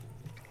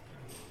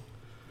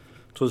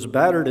'Twas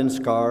battered and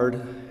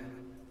scarred,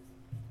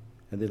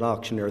 and the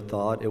auctioneer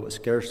thought it was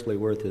scarcely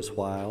worth his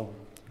while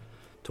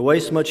to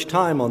waste much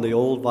time on the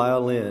old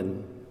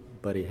violin,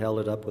 but he held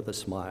it up with a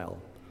smile.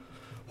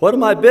 "What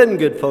am I bidding,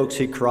 good folks?"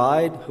 he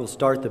cried. "Who'll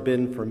start the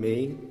bidding for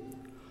me?"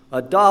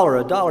 A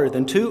dollar,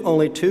 then two,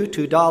 only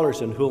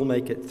 $2, and who'll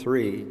make it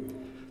three?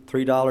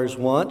 $3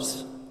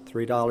 once,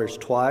 $3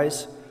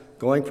 twice,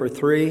 going for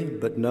three,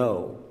 but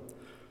no.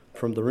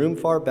 From the room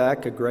far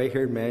back, a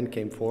gray-haired man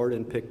came forward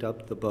and picked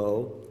up the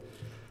bow.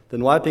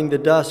 Then wiping the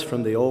dust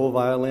from the old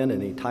violin,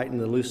 and he tightened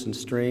the loosened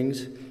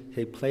strings,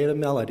 he played a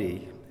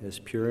melody as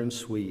pure and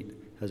sweet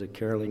as a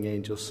caroling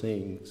angel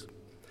sings.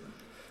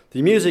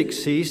 The music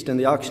ceased, and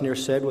the auctioneer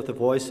said with a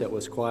voice that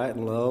was quiet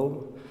and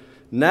low,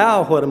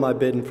 "Now what am I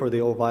bidding for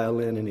the old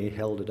violin?" And he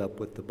held it up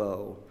with the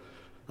bow.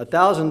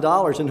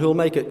 $1,000, and who'll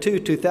make it two?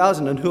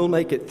 2,000, and who'll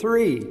make it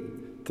three?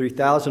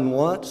 3,000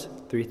 once,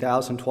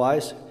 3,000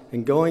 twice,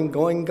 and going,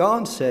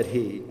 gone, said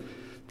he.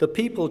 The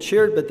people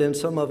cheered, but then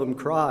some of them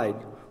cried,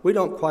 "We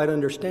don't quite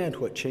understand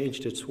what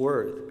changed its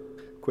worth."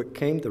 Quick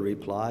came the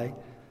reply,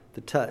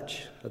 the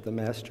touch of the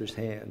master's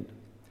hand.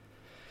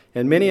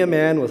 And many a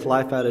man with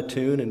life out of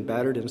tune and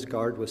battered and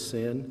scarred with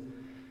sin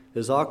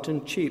is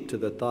often cheap to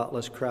the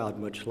thoughtless crowd,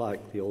 much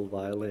like the old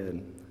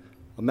violin.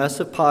 A mess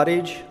of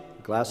pottage,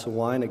 a glass of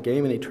wine, a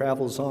game, and he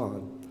travels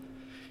on.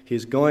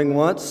 He's going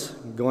once,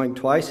 going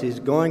twice, he's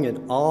going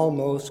and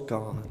almost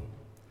gone.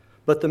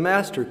 But the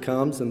master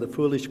comes, and the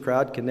foolish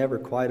crowd can never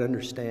quite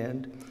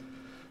understand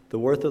the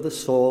worth of the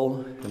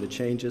soul and the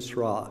change it's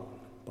wrought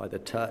by the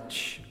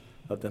touch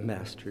of the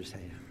master's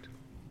hand.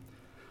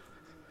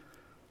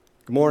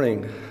 Good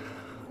morning.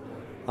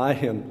 I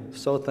am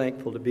so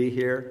thankful to be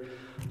here.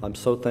 I'm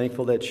so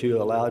thankful that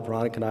you allowed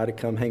Veronica and I to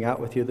come hang out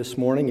with you this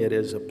morning. It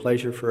is a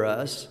pleasure for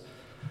us.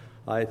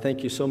 I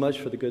thank you so much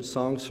for the good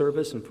song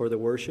service and for the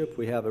worship.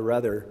 We have a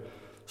rather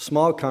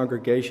small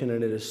congregation,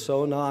 and it is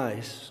so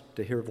nice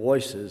to hear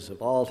voices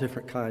of all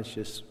different kinds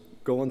just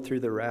going through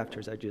the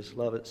rafters. I just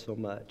love it so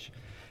much.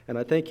 And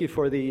I thank you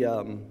for the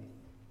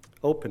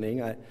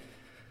opening.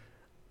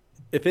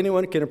 If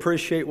anyone can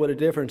appreciate what a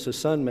difference the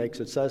sun makes,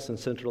 it's us in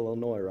Central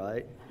Illinois,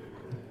 right?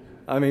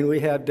 I mean, we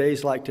have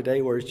days like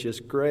today where it's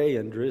just gray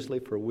and drizzly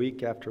for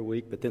week after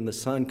week, but then the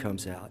sun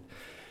comes out,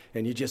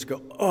 and you just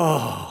go,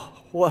 oh,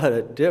 what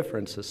a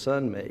difference the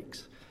sun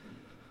makes.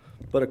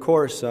 But of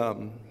course,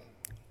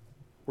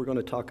 we're going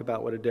to talk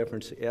about what a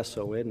difference the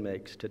S-O-N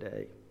makes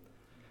today.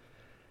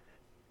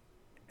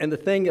 And the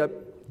thing I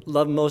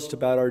love most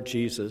about our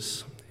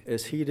Jesus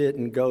is he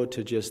didn't go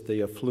to just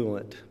the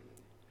affluent.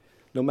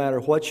 No matter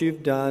what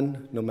you've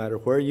done, no matter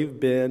where you've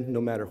been, no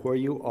matter where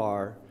you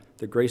are,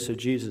 the grace of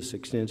Jesus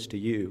extends to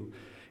you.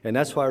 And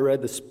that's why I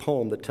read this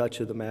poem, The Touch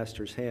of the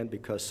Master's Hand,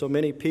 because so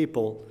many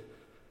people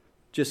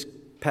just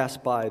pass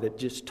by that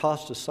just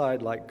tossed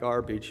aside like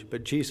garbage,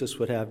 but Jesus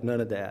would have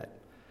none of that.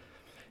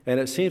 And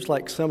it seems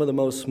like some of the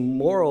most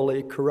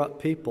morally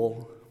corrupt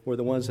people were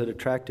the ones that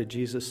attracted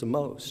Jesus the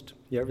most.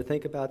 You ever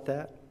think about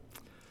that?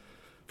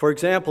 For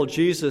example,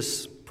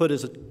 Jesus put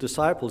his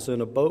disciples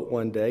in a boat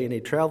one day, and he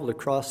traveled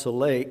across the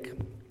lake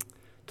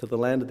to the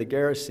land of the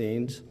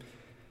Gerasenes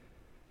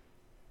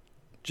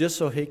just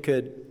so he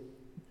could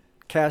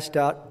cast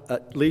out a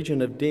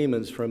legion of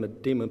demons from a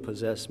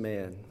demon-possessed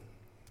man.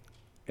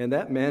 And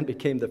that man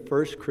became the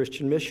first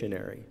Christian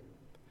missionary.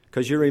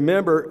 Because you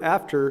remember,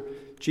 after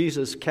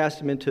Jesus cast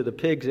him into the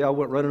pigs, they all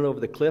went running over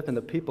the cliff, and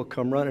the people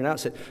come running out and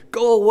said,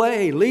 "Go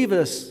away, leave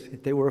us."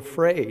 They were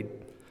afraid.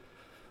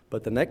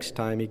 But the next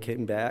time he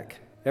came back,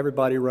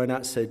 everybody ran out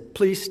and said,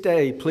 "Please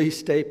stay, please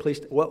stay, please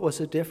stay." What was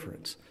the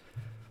difference?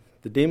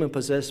 The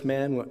demon-possessed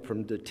man went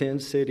from the 10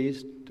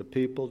 cities to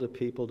people,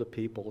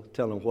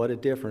 telling them what a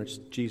difference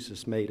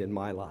Jesus made in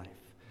my life.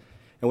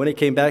 And when he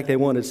came back, they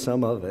wanted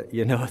some of it.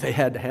 You know, they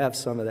had to have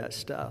some of that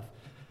stuff.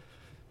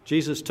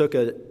 Jesus took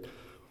a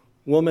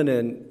woman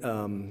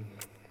and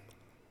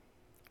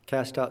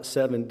cast out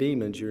 7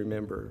 demons, you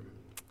remember,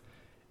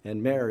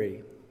 and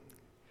Mary.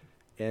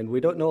 And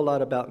we don't know a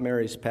lot about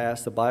Mary's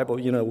past. The Bible,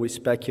 you know, we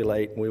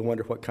speculate and we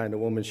wonder what kind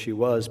of woman she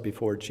was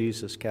before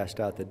Jesus cast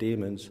out the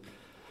demons.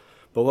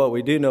 But what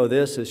we do know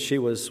this is she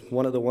was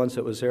one of the ones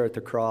that was there at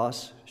the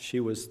cross. She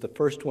was the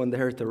first one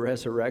there at the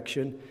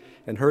resurrection,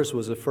 and hers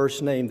was the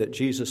first name that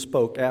Jesus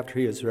spoke after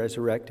he was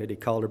resurrected. He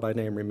called her by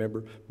name,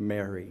 remember?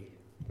 Mary.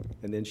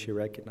 And then she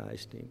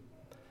recognized him.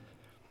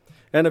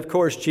 And of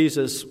course,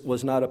 Jesus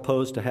was not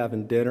opposed to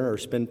having dinner or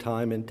spend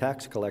time in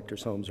tax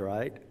collectors' homes,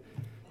 right?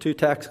 2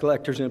 tax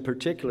collectors in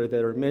particular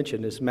that are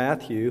mentioned is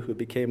Matthew, who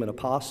became an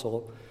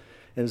apostle,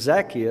 and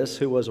Zacchaeus,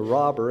 who was a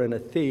robber and a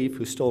thief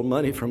who stole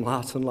money from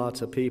lots and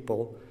lots of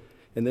people,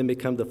 and then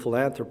became the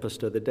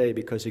philanthropist of the day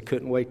because he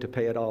couldn't wait to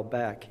pay it all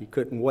back. He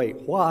couldn't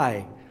wait.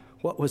 Why?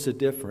 What was the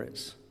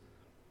difference?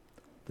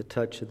 The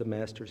touch of the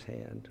Master's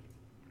hand.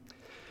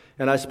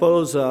 And I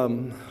suppose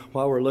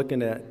while we're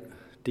looking at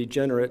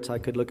degenerates, I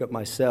could look at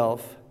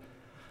myself.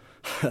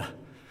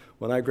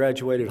 When I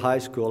graduated high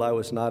school, I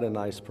was not a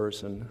nice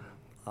person.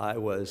 I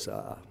was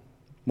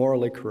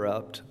morally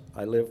corrupt.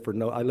 I lived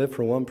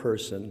for one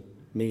person,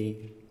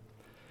 me.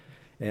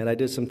 And I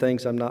did some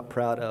things I'm not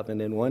proud of. And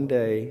then one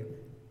day,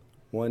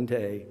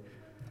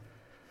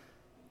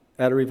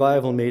 at a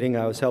revival meeting,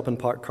 I was helping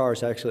park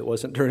cars. Actually, it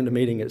wasn't during the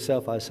meeting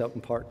itself. I was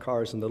helping park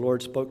cars, and the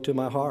Lord spoke to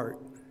my heart.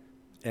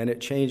 And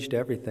it changed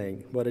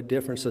everything. What a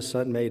difference the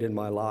Son made in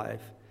my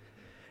life.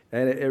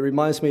 And it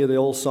reminds me of the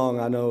old song.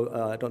 I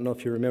don't know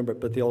if you remember it,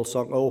 but the old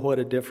song, "Oh, what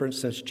a difference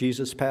since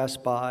Jesus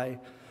passed by."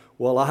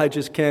 Well, I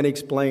just can't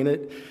explain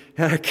it.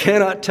 And I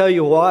cannot tell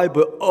you why,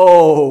 but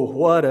oh,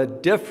 what a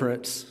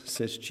difference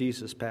since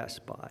Jesus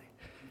passed by.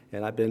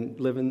 And I've been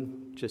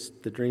living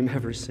just the dream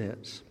ever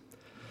since.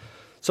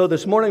 So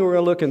this morning we're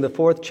going to look in the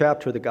 4th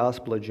chapter of the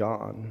Gospel of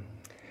John.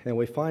 And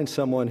we find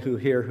someone who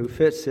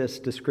fits this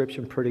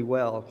description pretty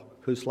well,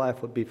 whose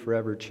life would be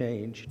forever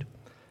changed.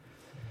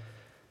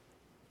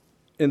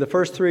 In the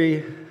first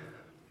 3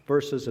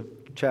 verses of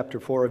chapter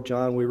 4 of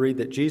John, we read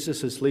that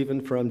Jesus is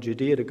leaving from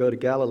Judea to go to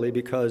Galilee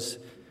because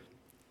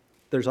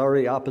there's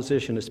already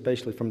opposition,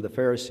 especially from the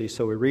Pharisees.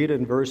 So we read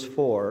in verse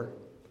 4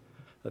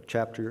 of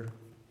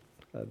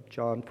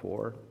John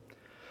 4.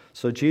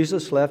 So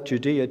Jesus left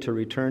Judea to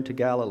return to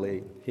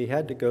Galilee. He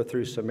had to go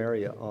through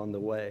Samaria on the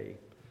way.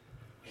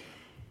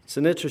 It's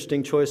an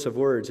interesting choice of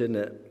words, isn't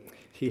it?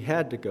 He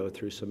had to go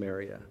through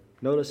Samaria.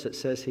 Notice it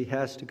says he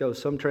has to go.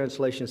 Some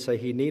translations say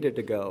he needed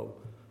to go.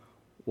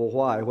 Well,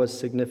 why? What's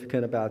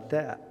significant about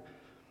that?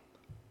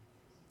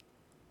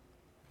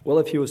 Well,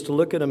 if you was to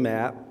look at a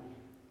map,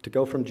 to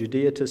go from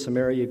Judea to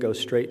Samaria, you go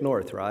straight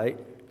north, right?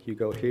 You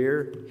go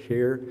here,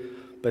 here.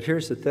 But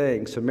here's the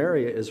thing,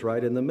 Samaria is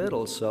right in the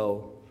middle,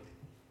 so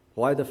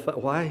why does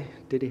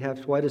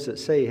it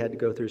say he had to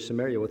go through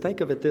Samaria? Well,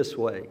 think of it this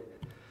way.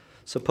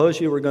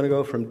 Suppose you were going to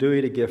go from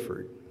Dewey to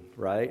Gifford,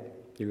 right?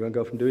 You're going to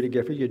go from Dewey to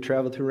Gifford, you'd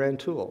travel through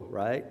Rantoul,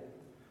 right?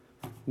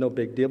 No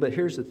big deal, but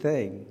here's the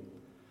thing.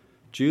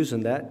 Jews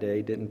in that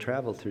day didn't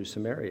travel through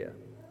Samaria.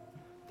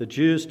 The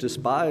Jews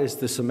despised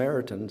the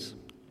Samaritans.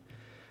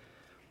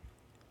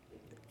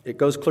 It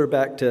goes clear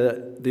back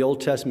to the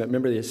Old Testament.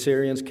 Remember, the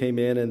Assyrians came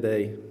in and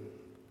they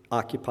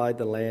occupied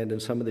the land, and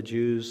some of the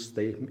Jews,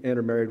 they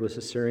intermarried with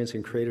Assyrians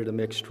and created a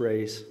mixed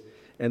race.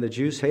 And the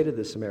Jews hated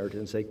the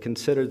Samaritans. They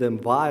considered them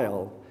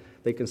vile.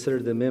 They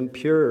considered them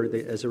impure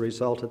as a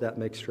result of that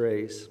mixed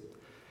race.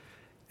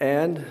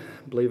 And,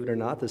 believe it or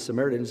not, the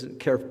Samaritans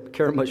didn't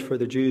care much for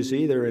the Jews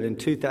either. And in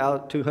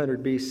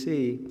 200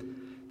 BC,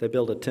 they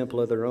built a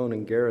temple of their own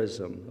in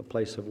Gerizim, a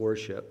place of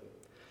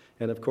worship.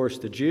 And, of course,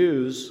 the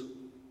Jews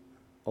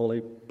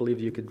only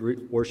believed you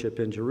could worship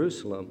in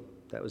Jerusalem.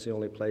 That was the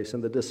only place.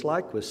 And the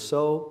dislike was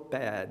so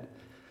bad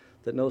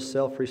that no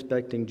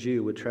self-respecting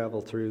Jew would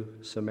travel through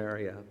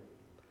Samaria.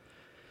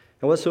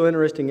 And what's so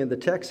interesting in the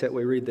text that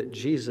we read that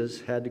Jesus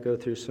had to go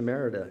through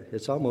Samaria,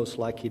 it's almost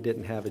like he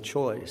didn't have a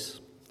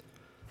choice.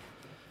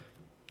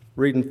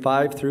 Reading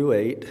 5 through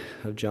 8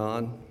 of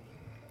John,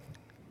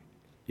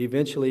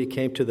 eventually he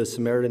came to the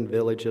Samaritan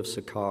village of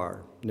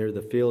Sychar, near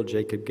the field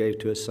Jacob gave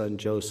to his son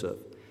Joseph.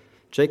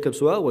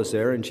 Jacob's well was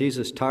there, and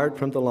Jesus, tired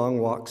from the long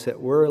walk, sat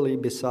wearily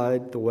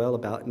beside the well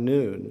about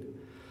noon.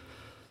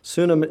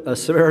 Soon a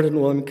Samaritan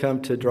woman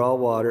came to draw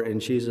water, and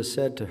Jesus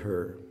said to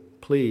her,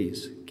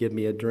 "Please give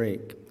me a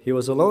drink." He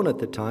was alone at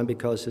the time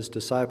because his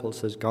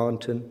disciples had gone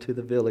to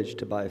the village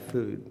to buy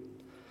food.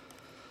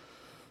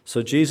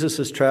 So Jesus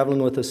is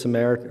traveling with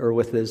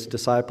with his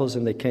disciples,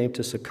 and they came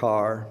to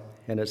Sychar,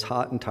 and it's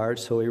hot and tired,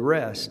 so he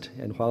rests.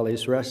 And while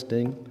he's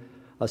resting,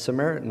 a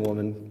Samaritan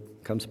woman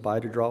comes by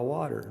to draw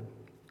water.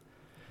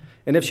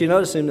 And if she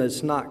noticed him,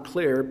 it's not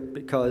clear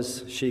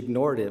because she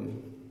ignored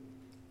him.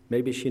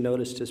 Maybe she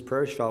noticed his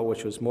prayer shawl,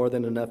 which was more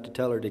than enough to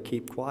tell her to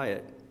keep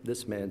quiet.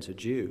 This man's a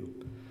Jew.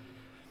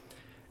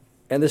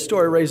 And the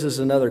story raises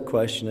another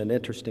question, an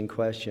interesting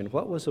question.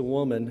 What was a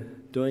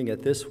woman doing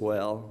at this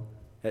well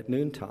at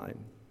noontime?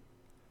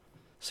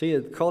 See,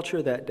 in the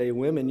culture that day,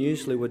 women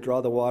usually would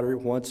draw the water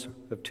once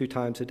or 2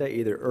 times a day,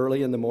 either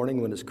early in the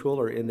morning when it's cool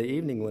or in the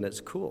evening when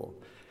it's cool.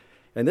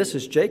 And this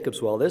is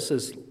Jacob's well. This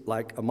is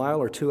like a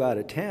mile or 2 out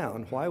of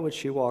town. Why would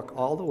she walk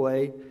all the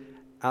way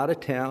out of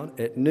town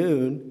at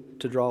noon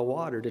to draw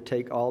water to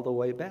take all the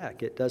way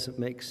back? It doesn't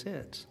make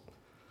sense.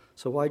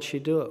 So why'd she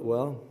do it?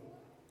 Well,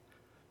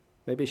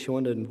 maybe she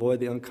wanted to avoid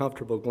the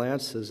uncomfortable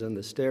glances and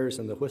the stares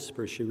and the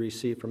whispers she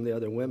received from the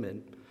other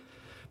women.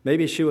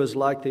 Maybe she was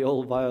like the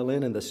old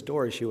violin in the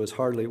story. She was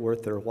hardly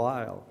worth their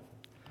while.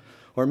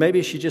 Or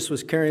maybe she just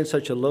was carrying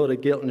such a load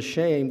of guilt and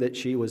shame that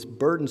she was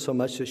burdened so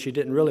much that she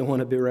didn't really want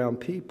to be around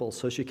people.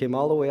 So she came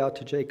all the way out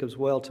to Jacob's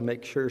well to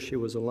make sure she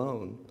was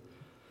alone.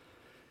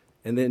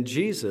 And then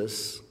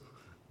Jesus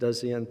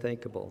does the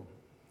unthinkable.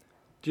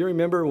 Do you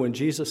remember when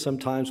Jesus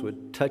sometimes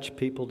would touch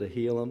people to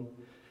heal them?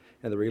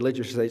 And the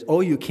religious say, "Oh,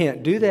 you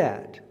can't do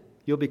that.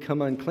 You'll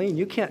become unclean.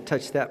 You can't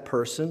touch that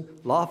person.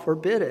 Law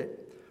forbid it.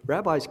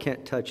 Rabbis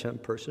can't touch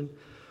that person."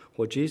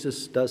 Well,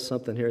 Jesus does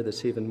something here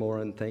that's even more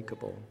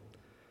unthinkable.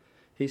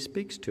 He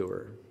speaks to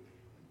her.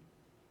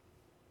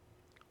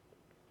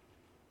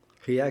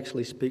 He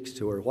actually speaks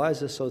to her. Why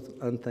is this so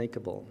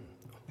unthinkable?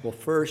 Well,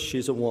 first,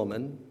 she's a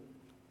woman.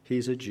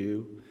 He's a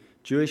Jew.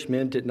 Jewish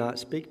men did not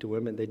speak to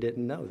women they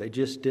didn't know. They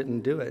just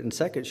didn't do it. And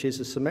second, she's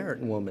a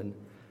Samaritan woman.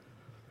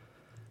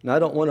 Now, I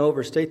don't want to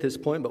overstate this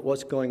point, but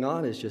what's going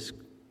on is just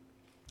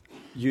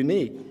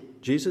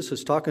unique. Jesus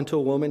is talking to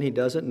a woman he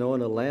doesn't know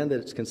in a land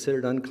that's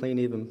considered unclean,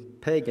 even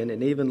pagan.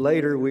 And even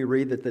later, we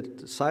read that the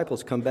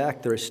disciples come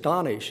back. They're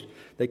astonished.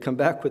 They come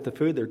back with the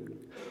food.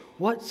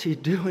 What's he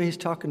doing? He's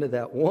talking to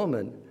that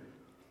woman.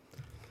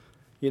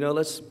 You know,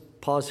 let's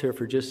pause here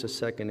for just a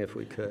second if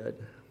we could.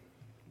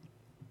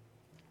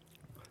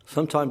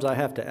 Sometimes I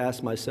have to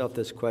ask myself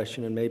this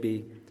question, and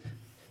maybe,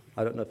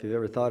 I don't know if you've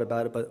ever thought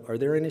about it, but are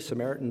there any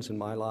Samaritans in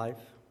my life?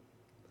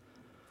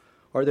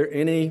 Are there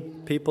any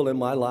people in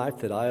my life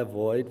that I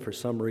avoid for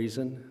some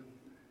reason?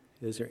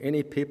 Is there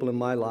any people in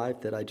my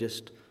life that I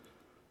just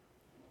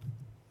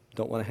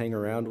don't want to hang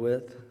around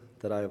with,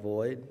 that I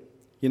avoid?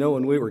 You know,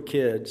 when we were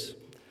kids,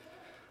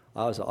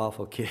 I was an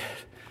awful kid.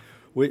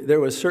 There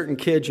was certain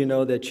kids, you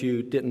know, that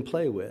you didn't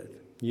play with.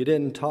 You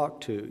didn't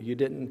talk to. You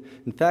didn't.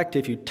 In fact,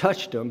 if you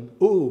touched them,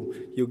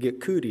 you'll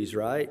get cooties,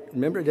 right?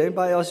 Remember, did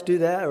anybody else do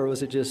that, or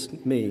was it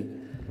just me?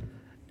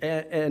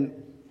 And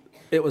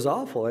it was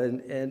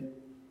awful.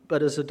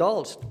 But as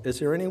adults, is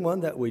there anyone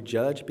that we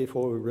judge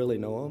before we really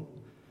know them?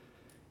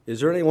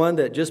 Is there anyone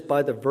that just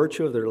by the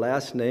virtue of their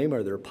last name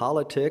or their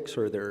politics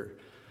or their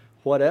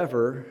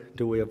whatever,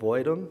 do we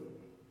avoid them?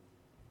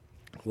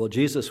 Well,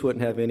 Jesus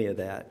wouldn't have any of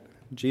that.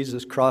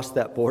 Jesus crossed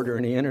that border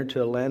and he entered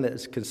to a land that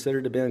is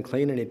considered to be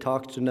unclean, and he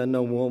talks to an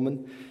unknown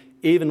woman,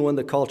 even when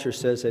the culture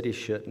says that he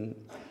shouldn't.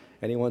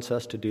 And he wants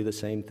us to do the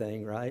same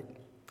thing, right?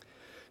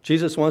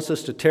 Jesus wants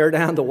us to tear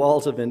down the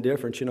walls of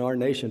indifference. You know, our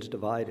nation's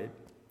divided.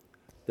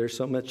 There's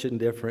so much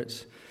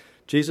indifference.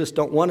 Jesus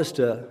don't want us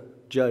to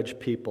judge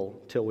people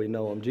till we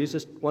know them.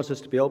 Jesus wants us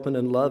to be open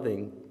and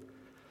loving.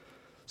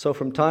 So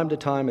from time to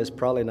time, it's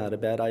probably not a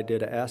bad idea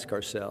to ask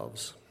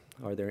ourselves,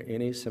 are there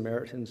any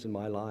Samaritans in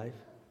my life?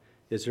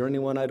 Is there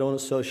anyone I don't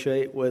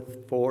associate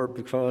with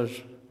because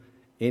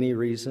any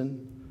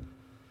reason?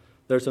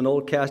 There's an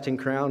old Casting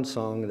Crowns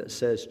song that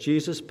says,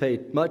 Jesus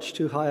paid much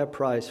too high a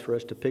price for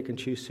us to pick and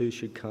choose who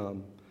should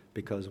come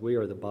because we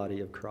are the body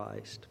of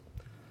Christ.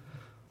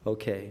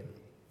 Okay.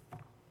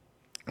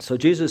 So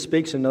Jesus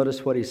speaks, and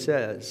notice what he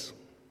says.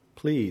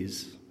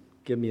 Please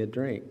give me a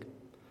drink.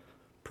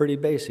 Pretty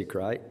basic,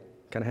 right?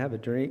 Can I have a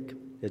drink?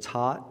 It's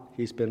hot.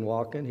 He's been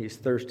walking. He's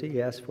thirsty.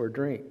 He asks for a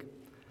drink.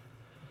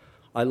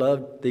 I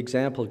love the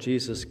example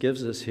Jesus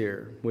gives us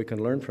here. We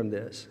can learn from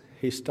this.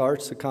 He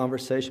starts the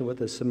conversation with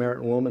a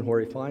Samaritan woman where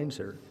he finds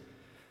her.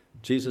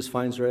 Jesus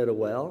finds her at a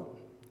well.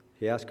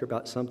 He asks her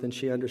about something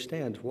she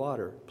understands.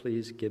 Water.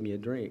 Please give me a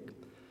drink.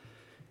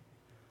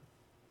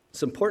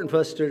 It's important for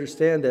us to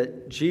understand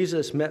that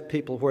Jesus met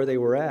people where they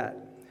were at.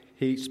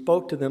 He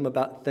spoke to them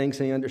about things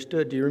they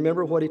understood. Do you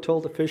remember what he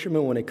told the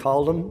fishermen when he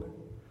called them?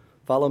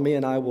 Follow me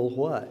and I will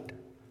what?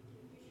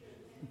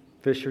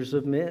 Fishers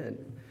of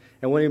men.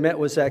 And when he met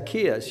with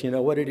Zacchaeus, you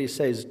know, what did he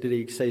say? Did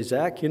he say,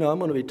 Zach, you know, I'm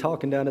going to be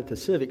talking down at the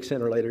Civic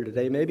Center later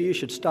today. Maybe you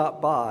should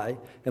stop by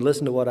and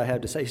listen to what I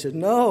have to say. He said,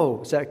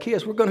 no,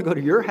 Zacchaeus, we're going to go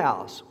to your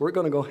house. We're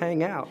going to go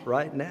hang out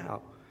right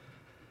now.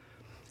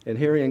 And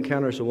here he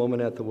encounters a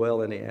woman at the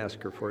well, and he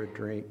asks her for a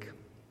drink.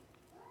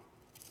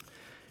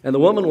 And the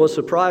woman was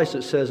surprised,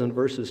 it says in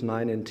verses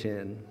 9 and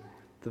 10.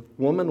 The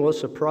woman was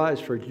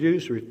surprised, for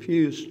Jews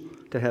refused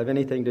to have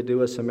anything to do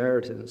with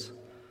Samaritans.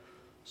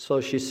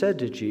 So she said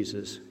to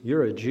Jesus,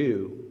 you're a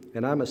Jew,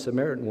 and I'm a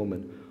Samaritan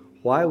woman.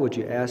 Why would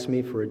you ask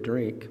me for a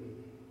drink?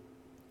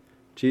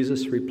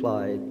 Jesus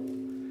replied,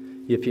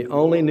 if you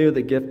only knew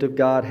the gift of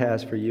God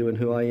has for you and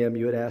who I am,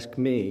 you would ask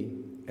me,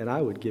 and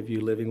I would give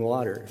you living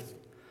water.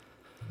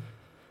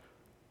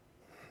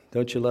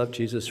 Don't you love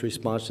Jesus'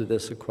 response to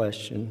this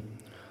question?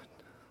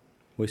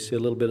 We see a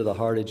little bit of the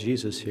heart of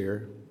Jesus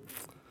here.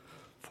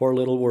 4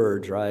 little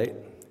words, right?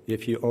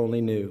 If you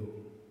only knew.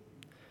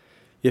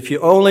 If you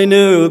only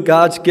knew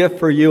God's gift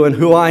for you and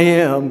who I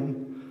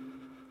am.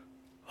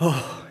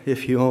 Oh,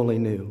 if you only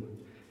knew.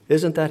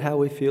 Isn't that how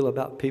we feel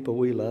about people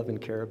we love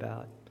and care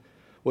about?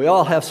 We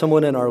all have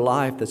someone in our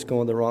life that's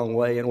going the wrong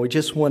way, and we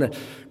just want to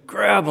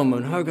grab them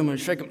and hug them and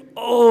shake them.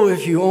 Oh,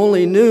 if you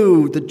only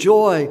knew the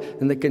joy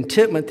and the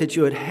contentment that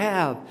you would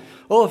have.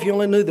 Oh, if you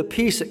only knew the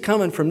peace that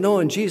coming from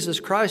knowing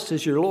Jesus Christ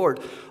as your Lord.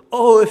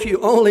 Oh, if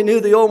you only knew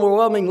the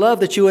overwhelming love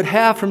that you would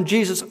have from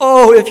Jesus.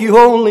 Oh, if you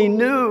only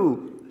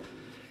knew.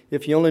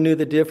 If you only knew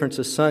the difference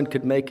a son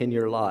could make in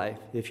your life.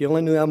 If you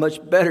only knew how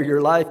much better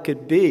your life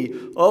could be.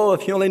 Oh,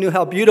 if you only knew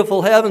how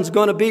beautiful heaven's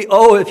going to be.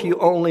 Oh, if you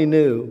only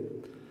knew.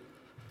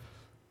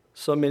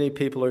 So many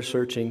people are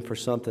searching for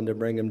something to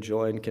bring them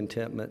joy and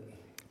contentment.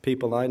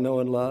 People I know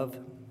and love,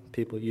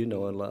 people you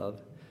know and love.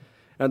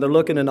 And they're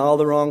looking in all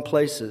the wrong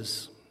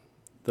places.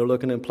 They're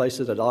looking in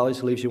places that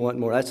always leaves you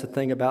wanting more. That's the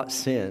thing about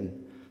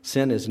sin.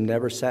 Sin is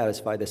never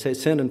satisfied. They say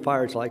sin and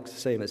fire is like the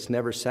same. It's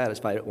never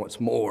satisfied. It wants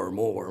more,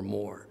 more,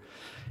 more.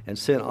 And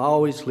sin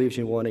always leaves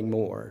you wanting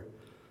more.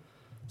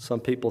 Some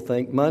people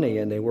think money,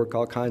 and they work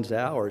all kinds of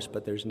hours,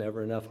 but there's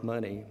never enough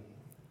money.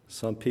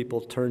 Some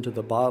people turn to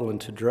the bottle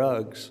and to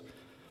drugs,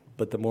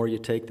 But the more you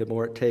take, the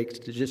more it takes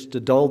to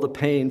dull the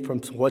pain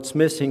from what's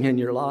missing in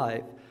your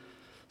life.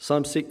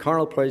 Some seek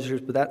carnal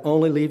pleasures, but that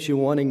only leaves you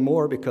wanting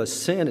more because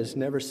sin is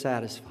never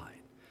satisfied.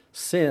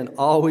 Sin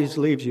always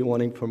leaves you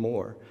wanting for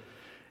more.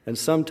 And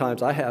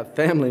sometimes I have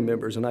family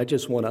members and I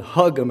just want to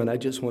hug them and I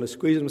just want to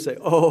squeeze them and say,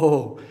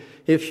 oh,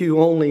 if you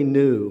only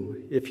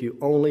knew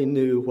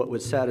what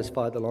would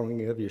satisfy the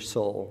longing of your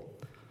soul.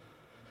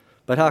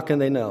 But how can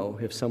they know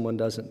if someone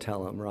doesn't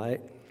tell them, right?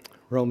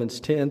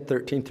 Romans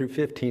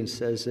 10:13-15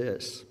 says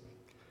this,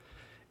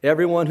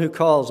 everyone who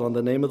calls on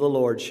the name of the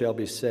Lord shall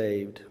be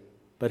saved.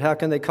 But how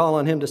can they call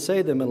on him to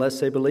save them unless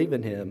they believe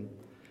in him?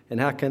 And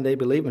how can they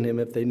believe in him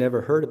if they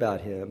never heard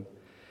about him?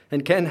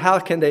 And how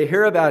can they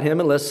hear about him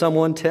unless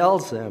someone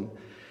tells them?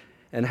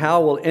 And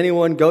how will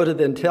anyone go to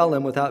them and tell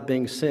them without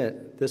being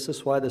sent? This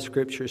is why the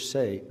scriptures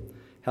say,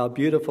 how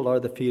beautiful are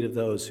the feet of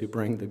those who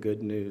bring the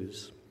good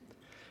news.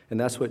 And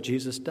that's what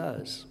Jesus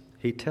does.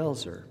 He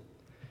tells her.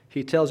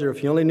 He tells her,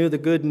 if you only knew the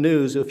good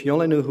news, if you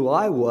only knew who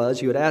I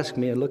was, you would ask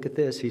me. And look at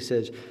this. He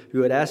says,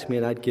 you would ask me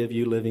and I'd give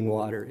you living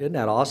water. Isn't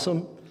that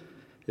awesome?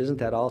 Isn't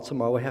that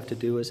awesome? All we have to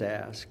do is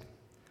ask.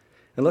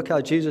 And look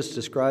how Jesus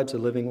describes the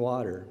living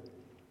water.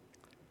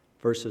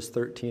 Verses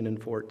 13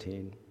 and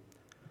 14.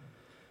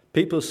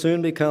 People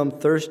soon become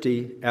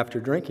thirsty after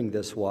drinking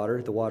this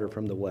water, the water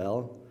from the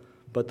well.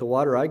 But the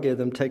water I give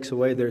them takes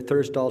away their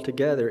thirst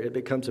altogether. It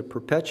becomes a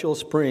perpetual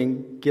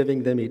spring,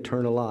 giving them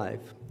eternal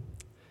life.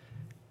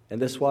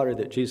 And this water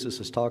that Jesus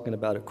is talking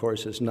about, of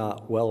course, is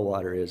not well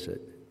water, is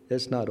it?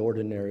 It's not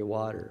ordinary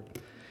water.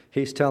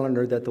 He's telling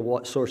her that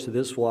the source of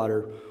this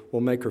water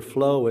will make her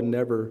flow and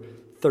never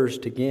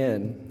thirst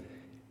again.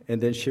 And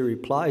then she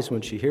replies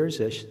when she hears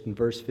this in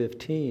verse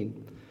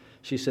 15.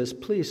 She says,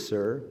 please,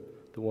 sir,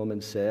 the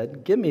woman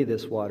said, give me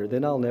this water,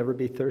 then I'll never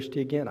be thirsty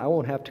again. I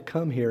won't have to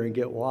come here and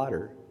get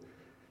water.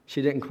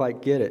 She didn't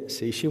quite get it.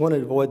 See, she wanted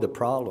to avoid the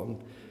problem.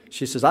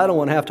 She says, I don't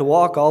want to have to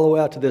walk all the way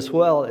out to this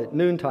well at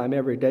noontime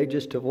every day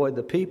just to avoid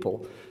the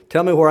people.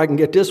 Tell me where I can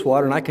get this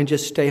water and I can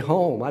just stay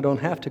home. I don't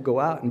have to go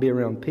out and be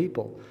around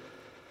people.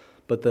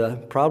 But the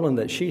problem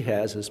that she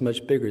has is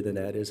much bigger than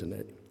that, isn't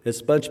it?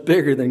 It's much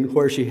bigger than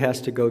where she has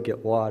to go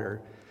get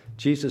water.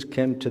 Jesus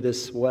came to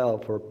this well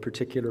for a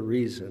particular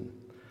reason.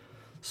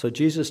 So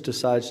Jesus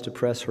decides to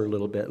press her a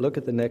little bit. Look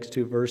at the next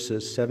two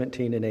verses,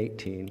 17 and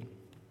 18.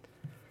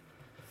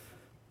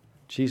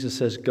 Jesus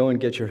says, go and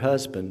get your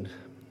husband.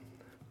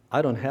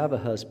 I don't have a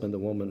husband, the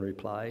woman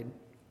replied.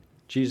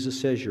 Jesus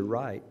says, you're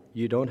right.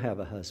 You don't have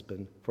a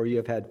husband, for you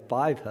have had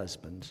 5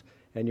 husbands,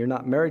 and you're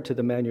not married to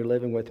the man you're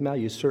living with now.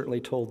 You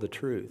certainly told the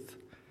truth.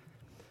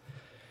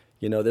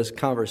 You know, this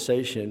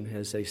conversation,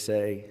 as they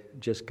say,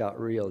 just got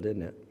real,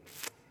 didn't it?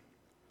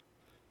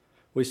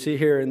 We see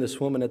here in this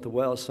woman at the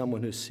well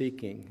someone who's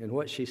seeking. And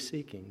what's she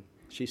seeking?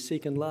 She's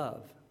seeking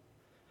love.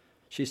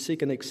 She's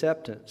seeking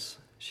acceptance.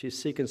 She's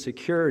seeking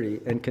security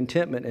and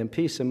contentment and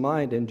peace of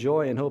mind and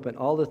joy and hope and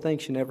all the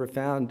things she never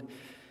found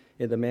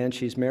in the man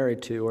she's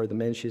married to or the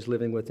man she's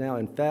living with now.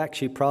 In fact,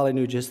 she probably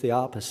knew just the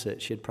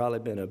opposite. She'd probably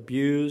been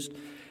abused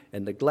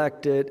and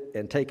neglected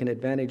and taken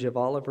advantage of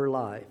all of her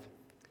life.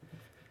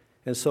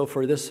 And so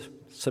for this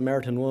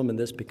Samaritan woman,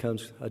 this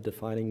becomes a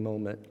defining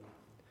moment.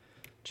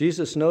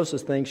 Jesus knows the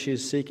things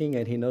she's seeking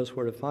and he knows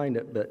where to find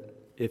it. But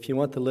if you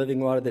want the living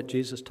water that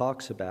Jesus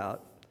talks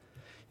about,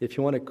 if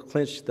you want to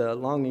quench the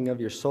longing of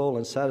your soul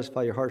and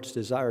satisfy your heart's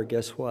desire,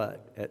 guess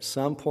what? At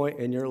some point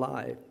in your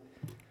life,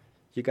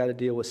 you got to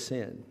deal with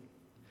sin.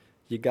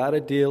 You got to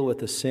deal with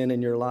the sin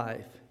in your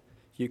life.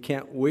 You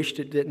can't wish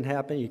it didn't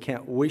happen. You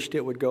can't wish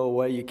it would go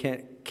away. You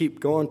can't keep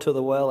going to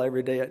the well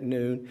every day at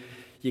noon.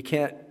 You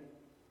can't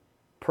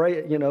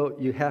pray,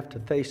 you have to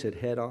face it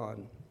head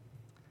on.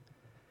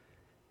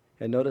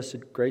 And notice the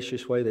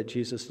gracious way that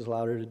Jesus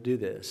allowed her to do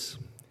this.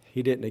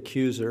 He didn't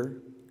accuse her.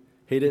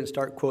 He didn't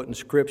start quoting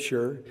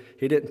scripture.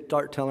 He didn't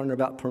start telling her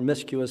about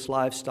promiscuous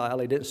lifestyle.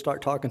 He didn't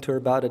start talking to her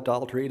about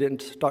adultery.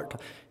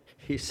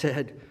 He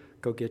said,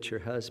 go get your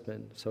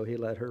husband. So he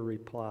let her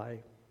reply.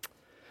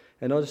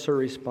 And notice her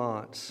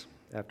response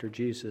after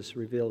Jesus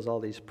reveals all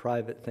these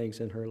private things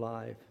in her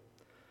life.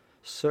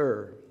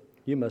 Sir,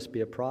 you must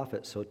be a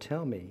prophet, so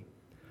tell me,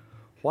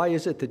 why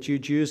is it that you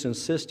Jews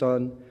insist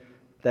on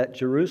that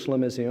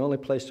Jerusalem is the only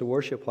place to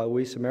worship while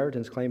we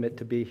Samaritans claim it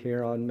to be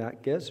here on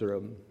Mount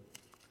Gerizim,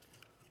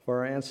 where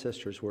our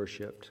ancestors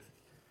worshipped?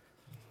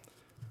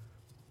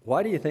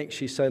 Why do you think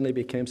she suddenly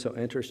became so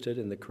interested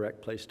in the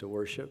correct place to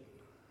worship?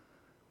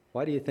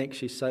 Why do you think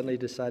she suddenly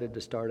decided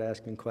to start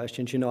asking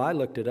questions? I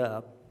looked it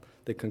up,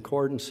 the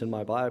concordance in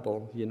my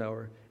Bible,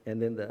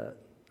 and then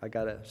I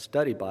got a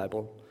study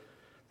Bible.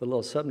 The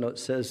little subnote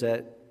says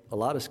that a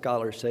lot of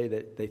scholars say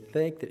that they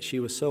think that she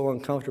was so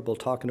uncomfortable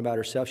talking about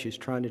herself, she's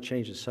trying to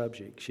change the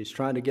subject. She's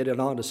trying to get it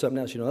on to something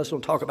else. Let's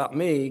don't talk about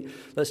me.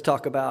 Let's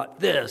talk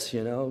about this,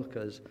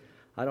 because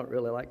I don't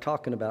really like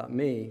talking about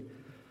me.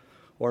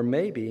 Or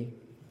maybe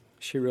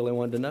she really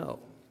wanted to know.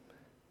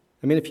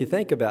 If you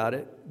think about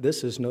it,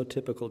 this is no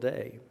typical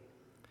day.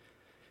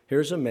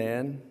 Here's a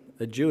man,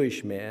 a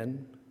Jewish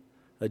man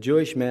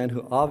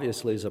who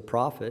obviously is a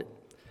prophet,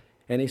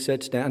 And he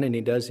sits down and he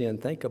does the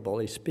unthinkable.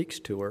 He speaks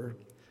to her,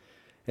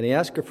 and he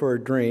asks her for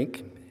a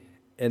drink,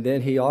 and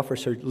then he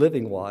offers her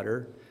living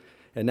water,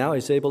 and now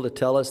he's able to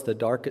tell us the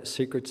darkest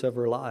secrets of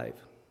her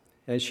life.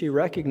 And she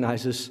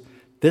recognizes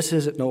this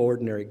isn't no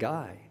ordinary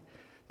guy.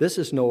 This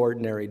is no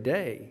ordinary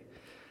day.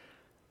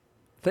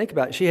 Think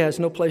about it. She has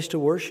no place to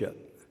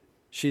worship.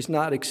 She's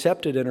not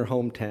accepted in her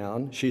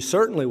hometown. She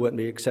certainly wouldn't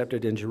be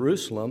accepted in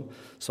Jerusalem.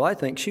 So I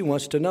think she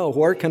wants to know,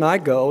 where can I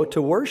go to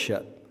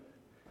worship?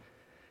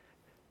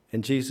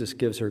 And Jesus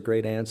gives her a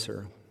great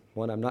answer,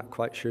 one I'm not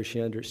quite sure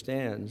she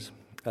understands.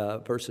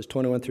 Verses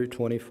 21 through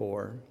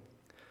 24.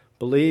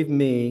 Believe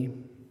me,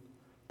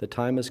 the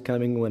time is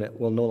coming when it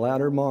will no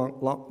longer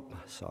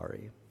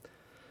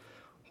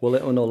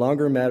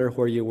matter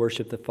where you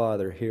worship the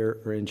Father, here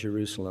or in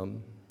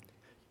Jerusalem.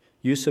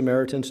 You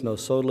Samaritans know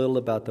so little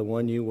about the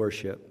one you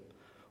worship,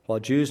 while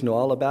Jews know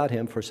all about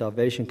him, for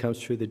salvation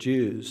comes through the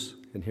Jews.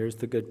 And here's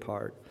the good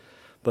part.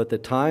 But the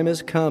time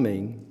is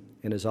coming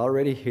and is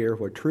already here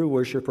where true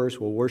worshipers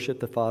will worship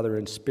the Father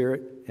in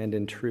spirit and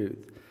in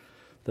truth.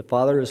 The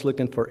Father is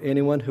looking for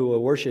anyone who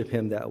will worship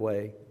him that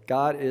way.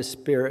 God is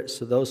spirit,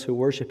 so those who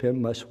worship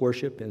him must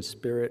worship in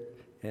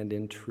spirit and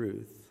in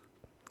truth.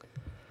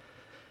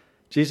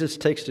 Jesus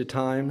takes the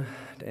time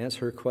to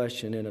answer her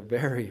question in a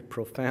very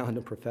profound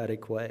and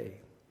prophetic way.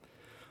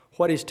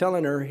 What he's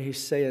telling her,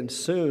 he's saying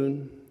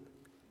soon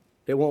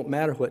it won't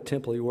matter what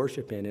temple you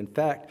worship in. In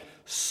fact,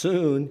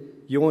 soon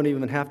you won't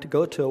even have to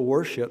go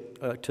to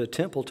a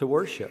temple to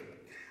worship.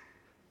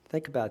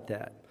 Think about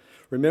that.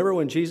 Remember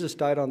when Jesus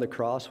died on the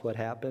cross, what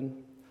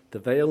happened? The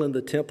veil in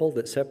the temple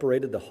that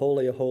separated the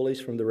Holy of Holies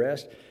from the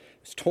rest,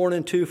 it's torn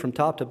in two from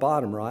top to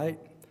bottom, right?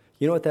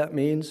 You know what that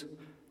means?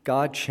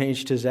 God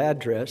changed his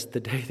address the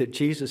day that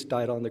Jesus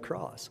died on the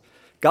cross.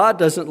 God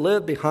doesn't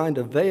live behind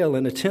a veil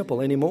in a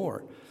temple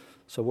anymore.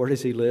 So where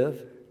does he live?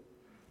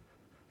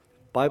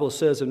 The Bible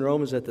says in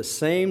Romans that the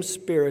same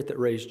Spirit that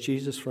raised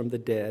Jesus from the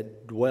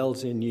dead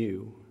dwells in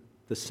you.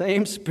 The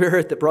same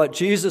Spirit that brought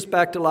Jesus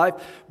back to life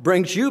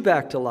brings you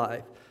back to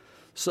life.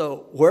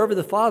 So wherever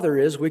the Father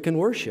is, we can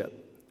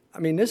worship. I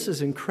mean, this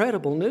is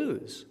incredible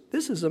news.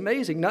 This is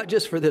amazing, not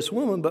just for this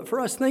woman, but for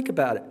us. Think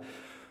about it.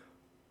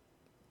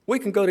 We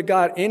can go to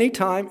God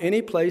anytime,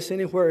 any place,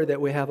 anywhere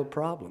that we have a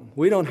problem.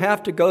 We don't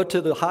have to go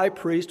to the high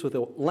priest with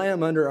a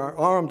lamb under our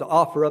arm to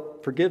offer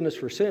up forgiveness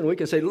for sin. We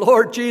can say,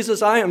 Lord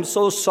Jesus, I am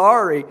so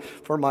sorry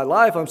for my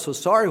life. I'm so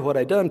sorry what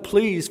I've done.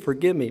 Please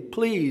forgive me.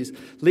 Please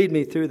lead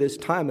me through this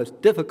time of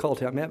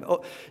difficulty I'm having.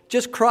 Oh,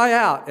 just cry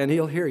out and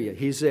he'll hear you.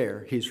 He's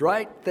there. He's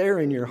right there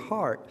in your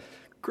heart.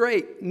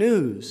 Great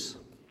news.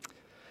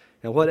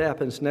 And what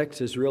happens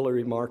next is really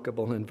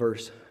remarkable in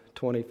verse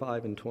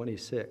 25 and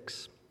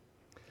 26.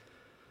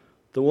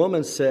 The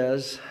woman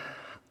says,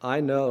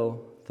 I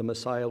know the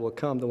Messiah will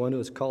come, the one who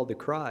is called the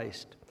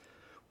Christ.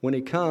 When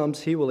he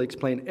comes, he will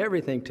explain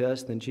everything to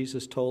us. Then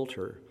Jesus told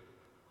her,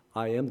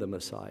 I am the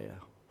Messiah.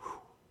 Whew.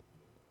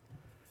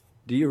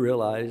 Do you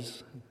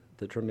realize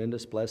the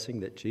tremendous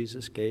blessing that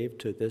Jesus gave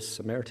to this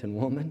Samaritan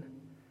woman?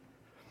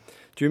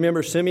 Do you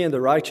remember Simeon,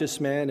 the righteous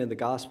man in the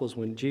Gospels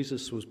when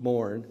Jesus was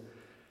born?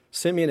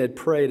 Simeon had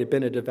prayed, had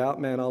been a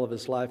devout man all of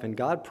his life, and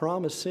God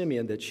promised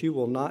Simeon that you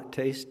will not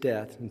taste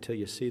death until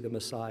you see the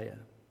Messiah.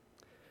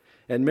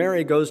 And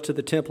Mary goes to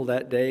the temple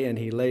that day, and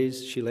she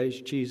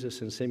lays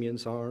Jesus in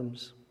Simeon's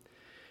arms.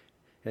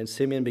 And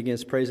Simeon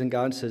begins praising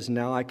God and says,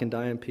 now I can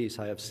die in peace.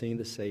 I have seen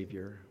the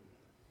Savior.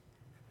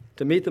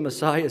 To meet the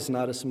Messiah is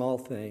not a small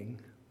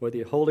thing. Whether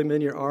you hold him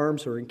in your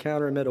arms or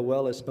encounter him at a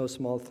well, it's no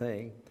small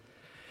thing.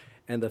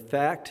 And the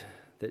fact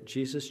that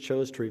Jesus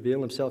chose to reveal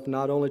himself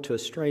not only to a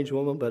strange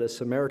woman, but a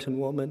Samaritan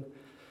woman.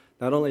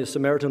 Not only a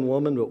Samaritan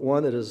woman, but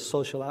one that is a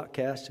social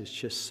outcast is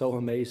just so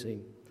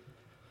amazing.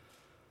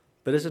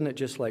 But isn't it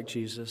just like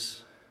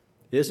Jesus?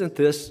 Isn't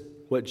this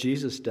what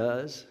Jesus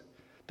does?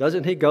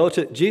 Doesn't he go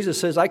to, Jesus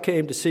says, I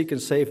came to seek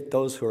and save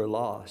those who are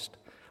lost.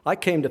 I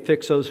came to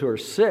fix those who are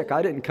sick.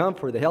 I didn't come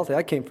for the healthy,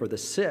 I came for the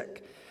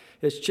sick.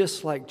 It's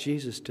just like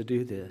Jesus to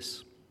do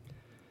this.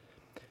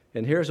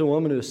 And here's a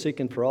woman who is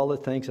seeking for all the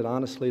things that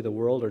honestly the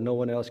world or no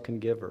one else can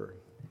give her.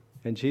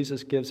 And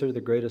Jesus gives her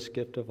the greatest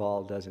gift of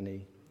all, doesn't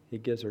he? He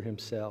gives her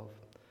himself.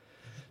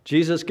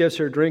 Jesus gives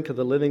her a drink of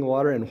the living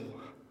water, and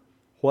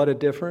what a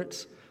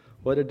difference.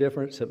 What a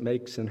difference it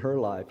makes in her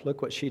life.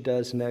 Look what she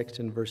does next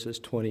in verses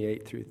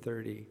 28 through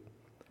 30.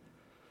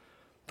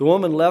 The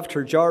woman left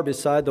her jar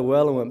beside the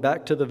well and went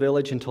back to the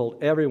village and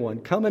told everyone,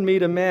 come and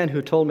meet a man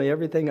who told me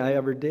everything I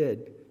ever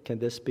did. Can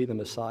this be the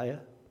Messiah?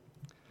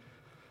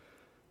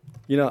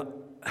 You know,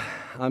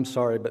 I'm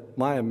sorry, but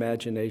my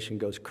imagination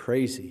goes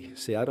crazy.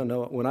 See, I don't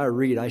know. When I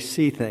read, I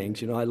see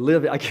things. You know,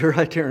 I get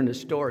right there in the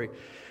story.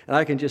 And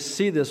I can just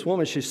see this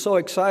woman. She's so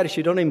excited.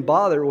 She don't even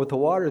bother with the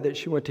water that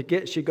she went to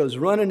get. She goes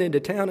running into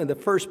town, and the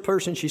first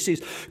person she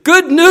sees,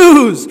 good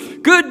news!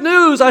 Good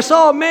news! I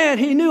saw a man.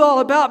 He knew all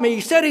about me.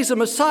 He said he's a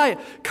Messiah.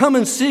 Come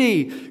and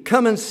see.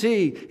 Come and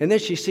see. And then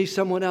she sees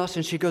someone else,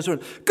 and she goes, good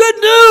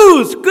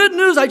news! Good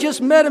news! I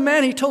just met a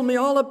man. He told me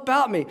all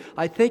about me.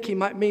 I think he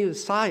might be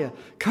Messiah.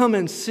 Come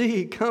and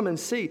see. Come and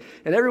see.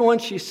 And everyone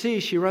she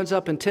sees, she runs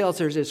up and tells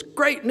her, this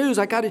great news.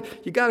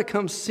 You got to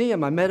come see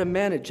him. I met a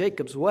man at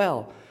Jacob's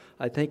well.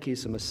 I think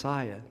he's the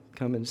Messiah.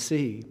 Come and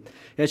see.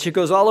 And she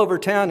goes all over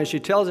town and she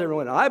tells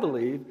everyone, I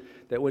believe,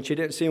 that when she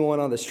didn't see one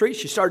on the street,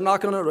 she started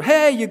knocking on the door.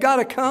 Hey, you got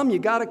to come, you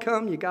got to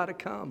come, you got to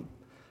come.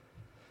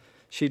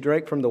 She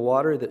drank from the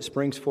water that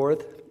springs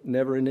forth,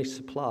 never-ending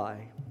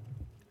supply.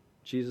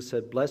 Jesus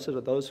said, blessed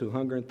are those who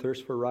hunger and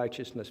thirst for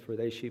righteousness, for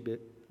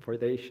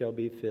they shall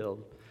be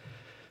filled.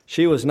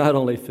 She was not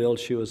only filled,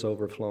 she was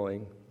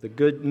overflowing. The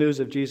good news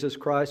of Jesus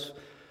Christ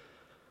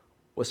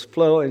was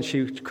flowing, and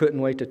she couldn't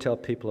wait to tell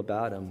people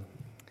about him.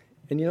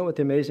 And you know what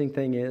the amazing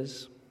thing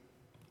is?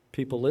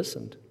 People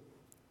listened.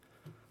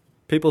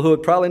 People who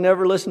had probably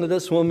never listened to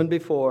this woman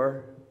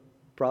before,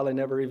 probably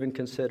never even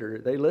considered her.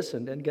 They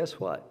listened, and guess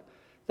what?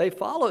 They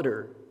followed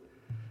her.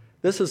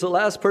 This is the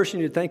last person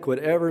you'd think would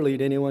ever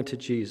lead anyone to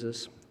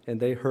Jesus. And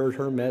they heard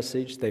her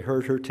message, they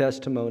heard her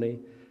testimony,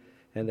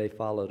 and they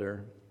followed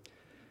her.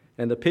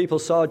 And the people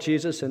saw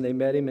Jesus, and they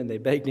met him, and they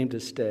begged him to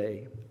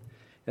stay.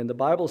 And the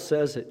Bible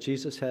says that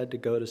Jesus had to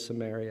go to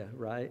Samaria,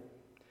 right?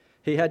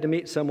 He had to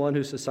meet someone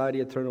whose society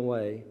had thrown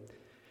away.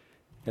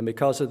 And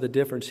because of the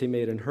difference he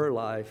made in her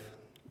life,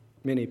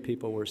 many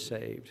people were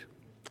saved.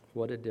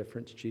 What a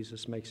difference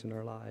Jesus makes in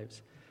our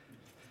lives.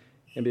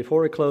 And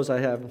before we close, I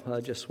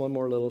have just one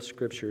more little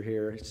scripture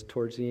here. It's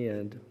towards the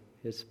end.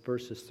 It's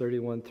verses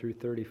 31 through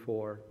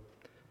 34.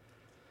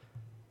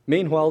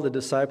 Meanwhile, the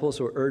disciples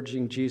were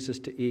urging Jesus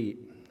to eat.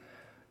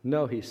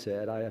 No, he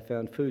said, I have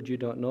found food you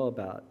don't know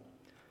about.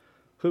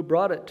 Who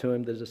brought it to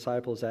him? The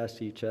disciples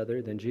asked each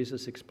other. Then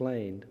Jesus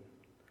explained,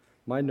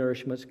 my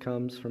nourishment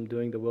comes from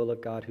doing the will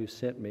of God who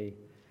sent me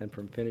and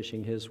from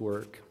finishing his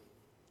work.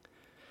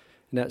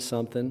 And that's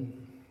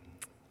something.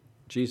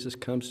 Jesus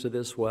comes to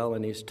this well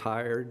and he's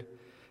tired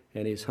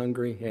and he's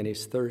hungry and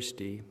he's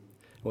thirsty.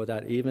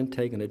 Without even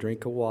taking a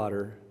drink of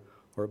water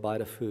or a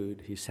bite of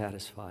food, he's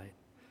satisfied.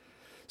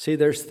 See,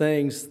 there's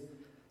things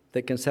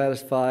that can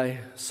satisfy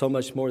so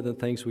much more than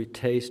things we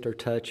taste or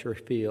touch or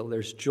feel.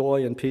 There's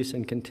joy and peace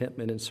and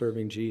contentment in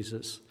serving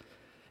Jesus.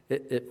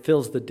 It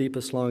fills the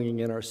deepest longing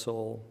in our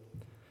soul.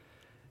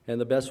 And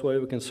the best way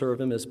we can serve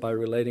him is by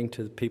relating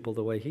to the people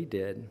the way he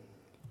did.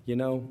 You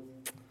know,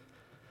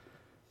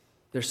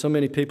 there's so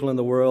many people in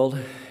the world,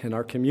 in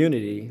our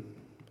community,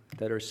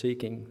 that are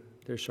seeking.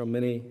 There's so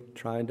many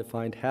trying to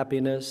find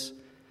happiness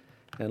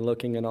and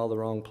looking in all the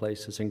wrong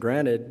places. And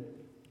granted,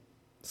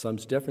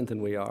 some's different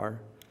than we are.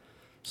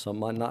 Some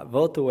might not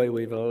vote the way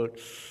we vote.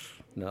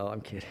 No,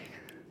 I'm kidding.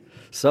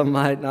 Some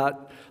might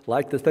not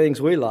like the things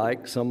we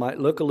like. Some might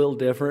look a little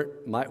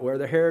different, might wear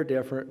their hair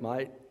different,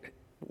 might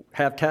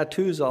have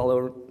tattoos all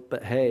over.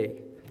 But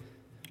hey,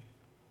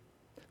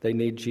 they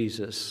need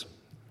Jesus.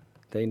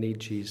 They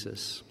need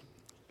Jesus.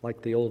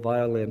 Like the old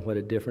violin, what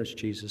a difference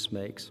Jesus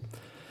makes.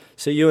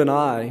 See, you and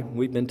I,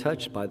 we've been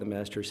touched by the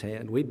Master's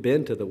hand. We've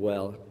been to the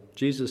well.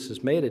 Jesus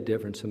has made a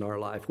difference in our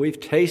life. We've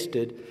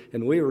tasted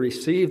and we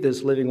received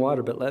this living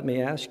water, but let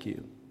me ask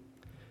you,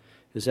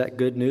 is that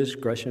good news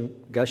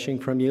gushing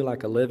from you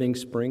like a living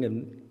spring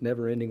of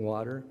never-ending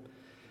water?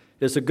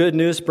 Is the good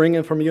news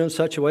springing from you in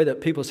such a way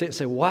that people see it and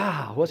say,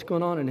 wow, what's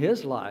going on in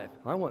his life?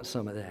 I want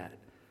some of that.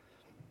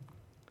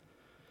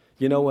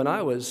 You know, when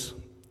I was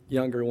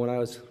younger,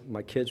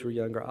 my kids were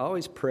younger, I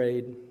always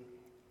prayed,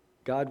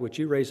 God, would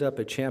you raise up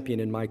a champion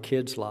in my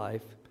kid's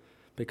life?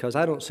 Because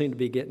I don't seem to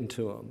be getting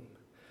to them.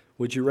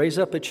 Would you raise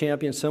up a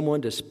champion,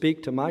 someone to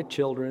speak to my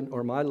children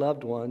or my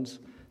loved ones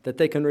that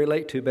they can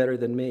relate to better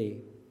than me?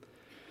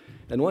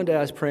 And one day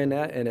I was praying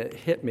that, and it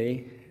hit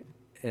me,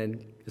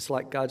 and it's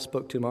like God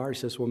spoke to my heart.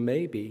 He says, well,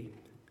 maybe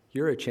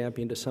you're a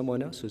champion to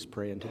someone else who's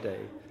praying today.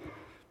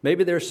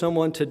 Maybe there's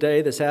someone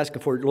today that's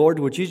asking for, Lord,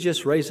 would you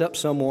just raise up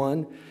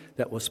someone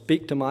that will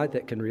speak to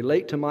that can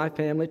relate to my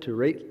family, to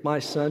rate my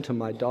son, to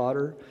my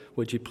daughter?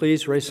 Would you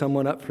please raise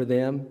someone up for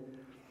them?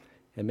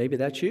 And maybe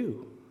that's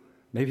you.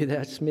 Maybe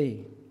that's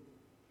me.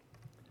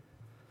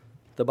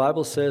 The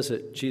Bible says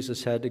that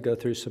Jesus had to go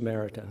through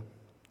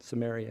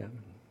Samaria.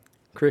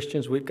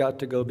 Christians, we've got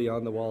to go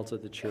beyond the walls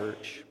of the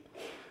church.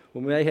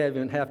 We may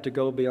even have to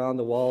go beyond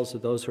the walls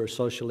of those who are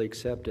socially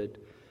accepted,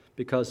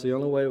 because the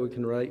only way we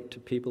can relate to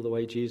people the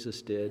way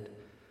Jesus did,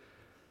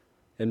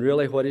 and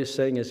really what he's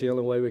saying is the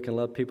only way we can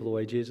love people the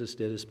way Jesus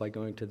did, is by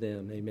going to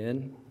them.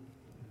 Amen?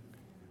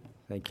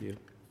 Thank you.